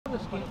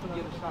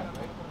side,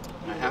 right?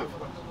 I have.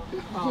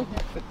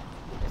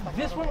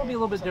 This one will be a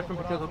little bit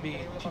different because it'll be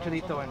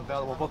Chicharito and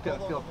Bell will both get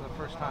the field for the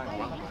first time.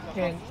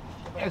 And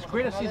as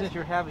great a season as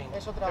you're having,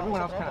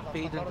 everyone else kind of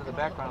fades into the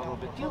background a little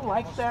bit. Do you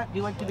like that? Do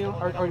you like to do,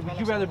 or would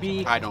you rather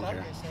be? I don't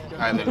care.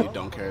 I literally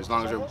don't care. As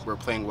long as we're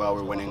playing well,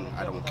 we're winning.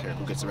 I don't care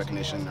who gets the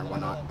recognition or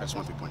whatnot. I just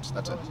want 3 points.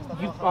 That's it.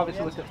 You've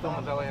obviously looked at film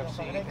of LAFC,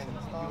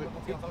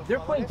 and they're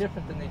playing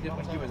different than they did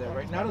when you were there,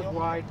 right? Not as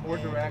wide, more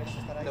direct.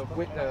 The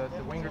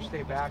wingers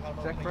stay back.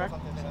 Is that correct?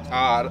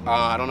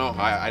 I don't know.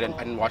 I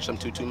didn't watch them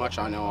too much.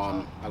 I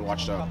know I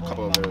watched a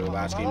couple of their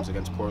last games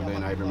against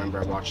Portland. I remember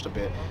I watched a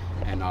bit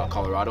in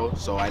Colorado.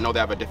 So I know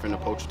they have a different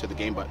approach to the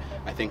game, but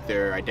I think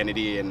their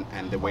identity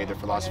and the way their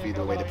philosophy,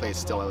 the way they play is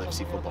still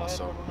LFC football.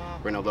 So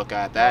we're going to look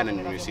at that and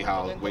we're going to see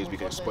how ways we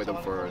can exploit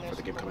them for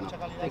the game coming up.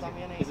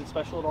 Is it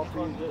special at all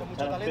for you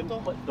to have been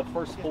the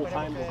first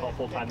full-time, we'll call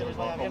full-time, there was a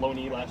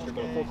loanee last year,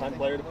 but a full-time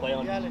player to play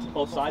on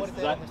both sides?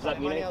 Does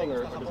that mean anything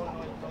or does it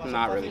not?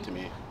 Not really to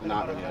me.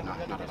 Not really. Not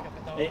at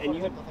all. And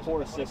you had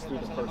 4 assists through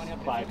the first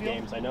 5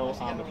 games. I know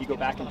if you go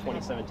back in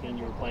 2017,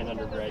 you were playing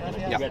under Greg, and I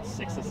think you had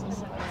 6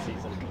 assists in that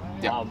season.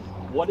 Yeah.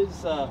 What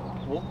is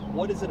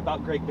it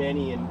about Greg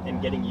Vanney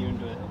and getting you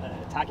into an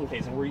attacking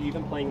phase, and were you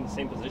even playing in the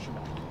same position?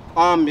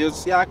 It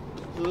was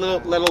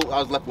little. I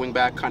was left wing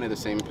back, kind of the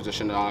same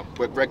position.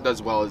 What Greg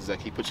does well is that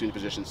he puts you in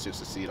positions to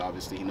succeed.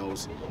 Obviously, he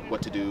knows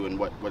what to do and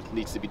what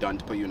needs to be done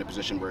to put you in a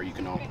position where you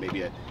can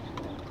maybe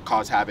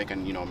cause havoc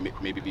and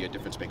maybe be a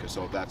difference maker.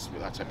 So that's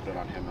I put it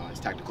on him. His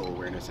tactical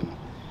awareness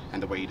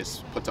and the way he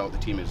just puts out the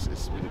team is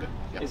really good.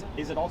 Yeah.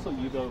 Is it also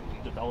you though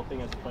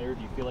developing as a player?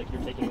 Do you feel like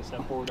you're taking a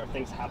step forward? Are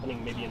things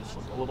happening maybe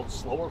a little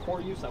slower for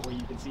you, so that way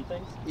you can see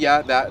things?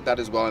 Yeah, that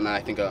as well, and I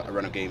think a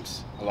run of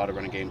games, a lot of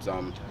running games.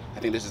 I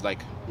think this is like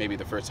maybe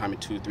the first time in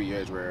 2-3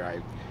 years where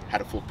I had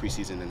a full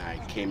preseason and I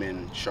came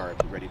in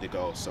sharp, ready to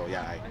go. So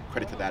yeah, I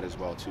credit to that as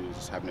well too,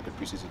 just having a good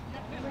preseason.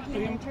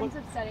 In terms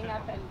of setting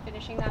up and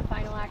finishing that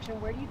final action,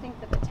 where do you think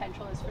the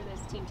potential is for this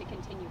team to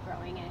continue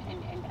growing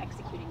and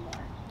executing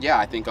more? Yeah,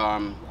 I think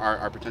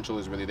our potential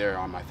is really there.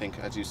 I think,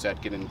 as you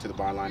said, getting to the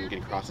byline and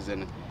getting crosses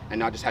in, and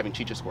not just having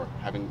Chicha score,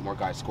 having more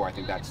guys score. I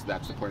think that's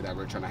the point that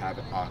we're trying to have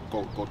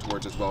go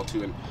towards as well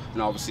too, and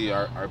obviously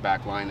our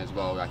back line as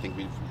well. I think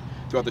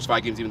throughout those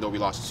 5 games, even though we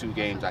lost 2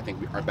 games, I think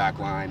our back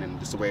line and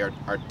just the way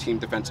our team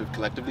defensive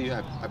collectively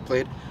have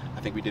played,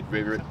 I think we did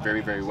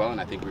very, very well,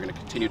 and I think we're going to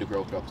continue to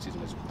grow throughout the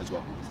season as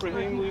well.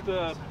 Raheem,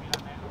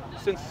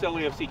 since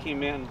LAFC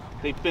came in,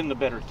 they've been the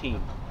better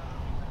team.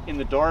 In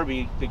the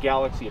derby, the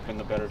Galaxy have been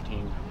the better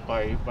team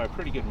by a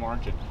pretty good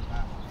margin.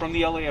 From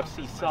the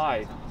LAFC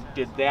side,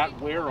 did that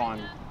wear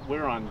on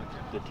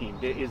the team?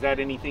 Is that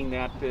anything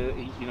that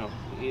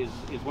is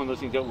one of those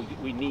things that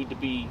we need to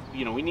be?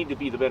 We need to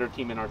be the better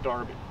team in our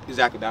derby.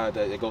 Exactly. That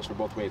it goes for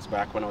both ways.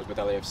 Back when I was with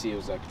LAFC, it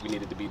was like we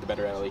needed to be the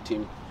better LA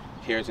team.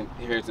 Here's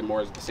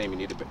more the same. You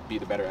need to be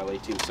the better LA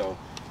team. So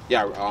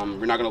yeah,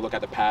 we're not going to look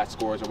at the past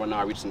scores or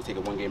whatnot. We're just going to take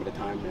it one game at a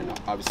time. And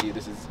obviously,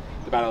 this is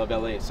the Battle of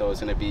LA, so it's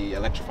going to be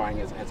electrifying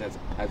as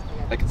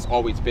like it's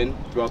always been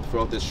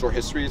throughout this short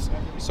histories.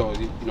 So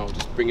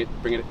just bring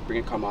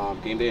it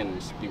come game day and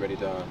just be ready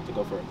to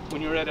go for it.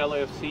 When you're at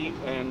LAFC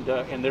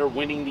and they're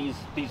winning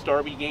these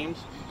derby games,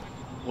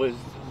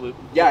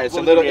 it's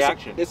a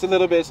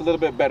little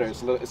bit better.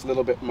 It's a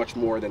little bit much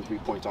more than 3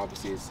 points.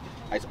 Obviously, as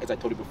I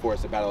told you before,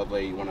 it's the Battle of LA.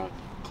 You want to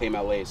claim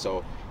LA,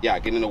 so yeah,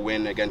 getting a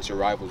win against your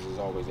rivals is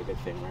always a good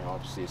thing, right?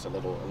 Obviously, it's a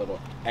little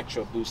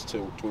extra boost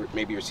to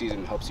maybe your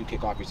season, helps you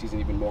kick off your season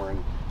even more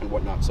and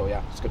whatnot. So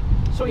yeah, it's good.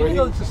 So even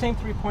though it's the same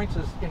 3 points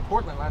as in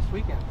Portland last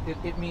weekend,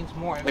 it means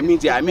more. It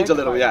means a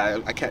little. Yeah,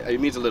 it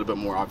means a little bit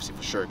more, obviously,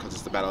 for sure, because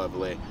it's the Battle of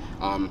LA,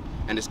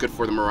 and it's good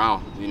for the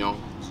morale. You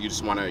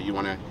just want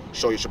to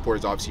show your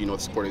supporters. Obviously, the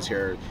supporters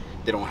here,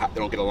 they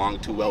don't get along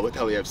too well with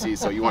LAFC,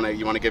 so you want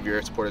to give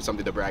your supporters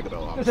something to brag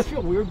about. Obviously. Does it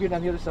feel weird being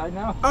on the other side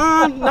now?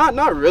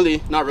 Not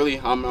really.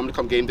 I'm gonna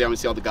come game day. I'm gonna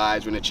see all the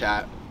guys. We're gonna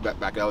chat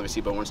back at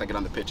LAFC, but once I get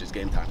on the pitch, it's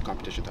game time,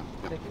 competition time.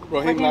 Yeah.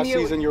 Raheem, last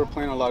season you were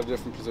playing a lot of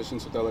different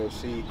positions with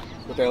LAFC.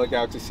 With LA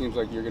Galaxy, it seems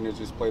like you're gonna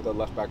just play the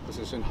left back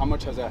position. How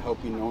much has that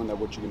helped you knowing that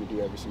what you're gonna do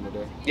every single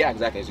day? Yeah,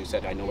 exactly. As you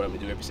said, I know what I'm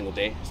gonna do every single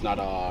day. It's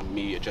not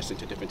me adjusting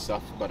to different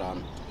stuff, but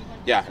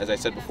yeah, as I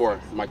said before,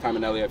 my time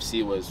in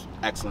LAFC was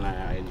excellent.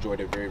 I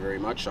enjoyed it very, very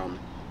much.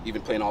 Even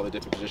playing all the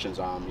different positions,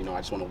 I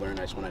just want to learn.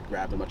 I just want to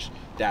grab as much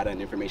data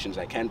and information as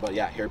I can. But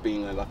yeah, here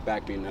being a left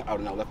back, being an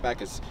out-and-out left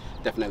back is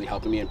definitely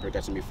helping me and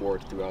progressing me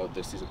forward throughout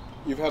this season.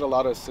 You've had a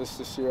lot of assists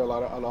this year. A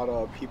lot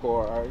of people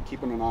are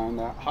keeping an eye on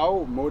that.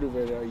 How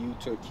motivated are you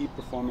to keep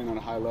performing on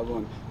a high level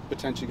and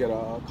potentially get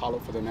a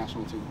call-up for the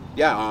national team?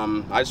 Yeah,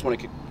 I just want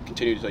to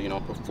continue to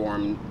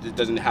perform. It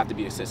doesn't have to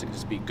be assists. It can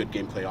just be good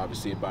gameplay,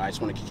 obviously. But I just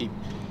want to keep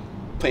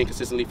playing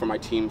consistently for my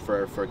team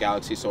for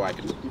Galaxy, so I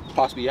could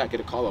possibly get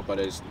a call up. But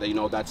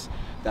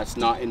that's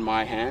not in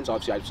my hands.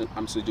 Obviously,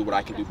 I'm just gonna do what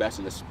I can do best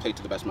and just play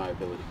to the best of my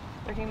ability.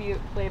 Raheem, you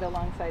played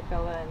alongside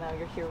Bella, and now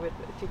you're here with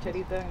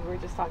Chicharito, and we were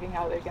just talking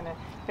how they're gonna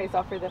face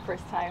off for the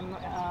first time.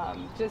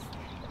 Just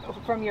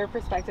from your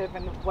perspective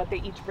and what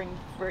they each bring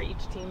for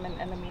each team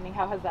and the meaning,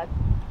 how has that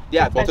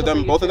Yeah, both of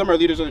Special for you them are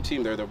leaders of the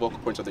team. They're vocal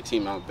points of the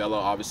team. Vela,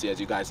 obviously, as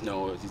you guys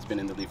know, he's been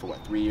in the league for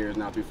what, 3 years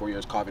now, 3-4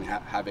 years, causing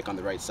havoc on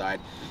the right side.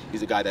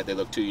 He's a guy that they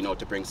look to,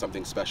 to bring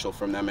something special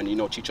from them. And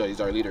Chicho,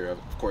 he's our leader.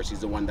 Of course, he's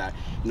the one that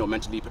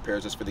mentally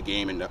prepares us for the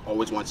game and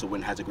always wants to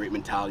win, has a great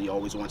mentality,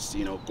 always wants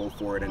to go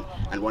forward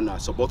and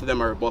whatnot. So both of them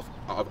are both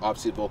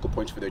obviously vocal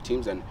points for their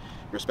teams, and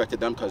respected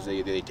them because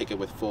they take it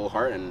with full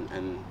heart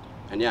and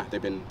yeah,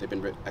 they've been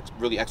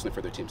really excellent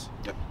for their teams.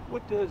 Yep.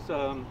 What does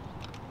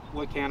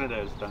what Canada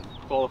has done,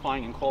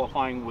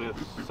 qualifying with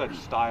such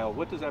style,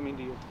 what does that mean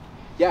to you?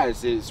 Yeah,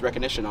 it's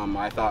recognition.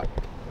 I thought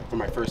for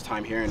my first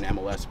time here in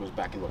MLS was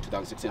back in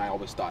 2016. I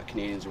always thought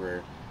Canadians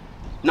were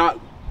not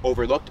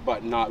overlooked,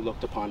 but not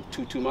looked upon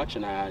too much.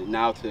 And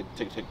now to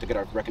get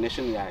our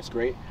recognition, yeah, it's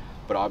great.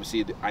 But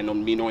obviously, I know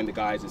knowing the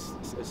guys, it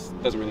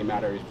doesn't really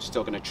matter. We're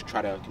still going to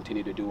try to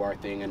continue to do our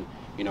thing and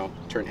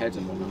turn heads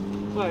and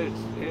whatnot.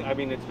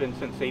 Well, it's been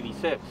since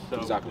 '86. So,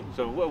 exactly.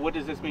 So what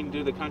does this mean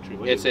to the country?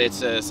 It's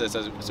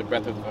a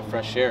breath of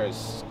fresh air.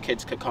 As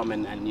kids could come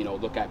and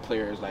look at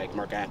players like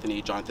Mark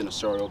Anthony, Jonathan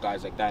Osorio,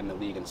 guys like that in the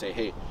league, and say,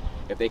 hey,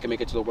 if they can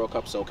make it to the World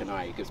Cup, so can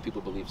I. It gives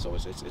people belief. So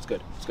it's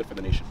good. It's good for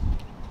the nation.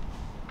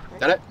 Is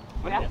that it?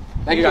 Yeah.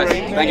 Thank you guys.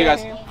 Thank you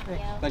guys. Thank you.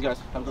 Thank you guys.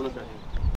 Have a good one.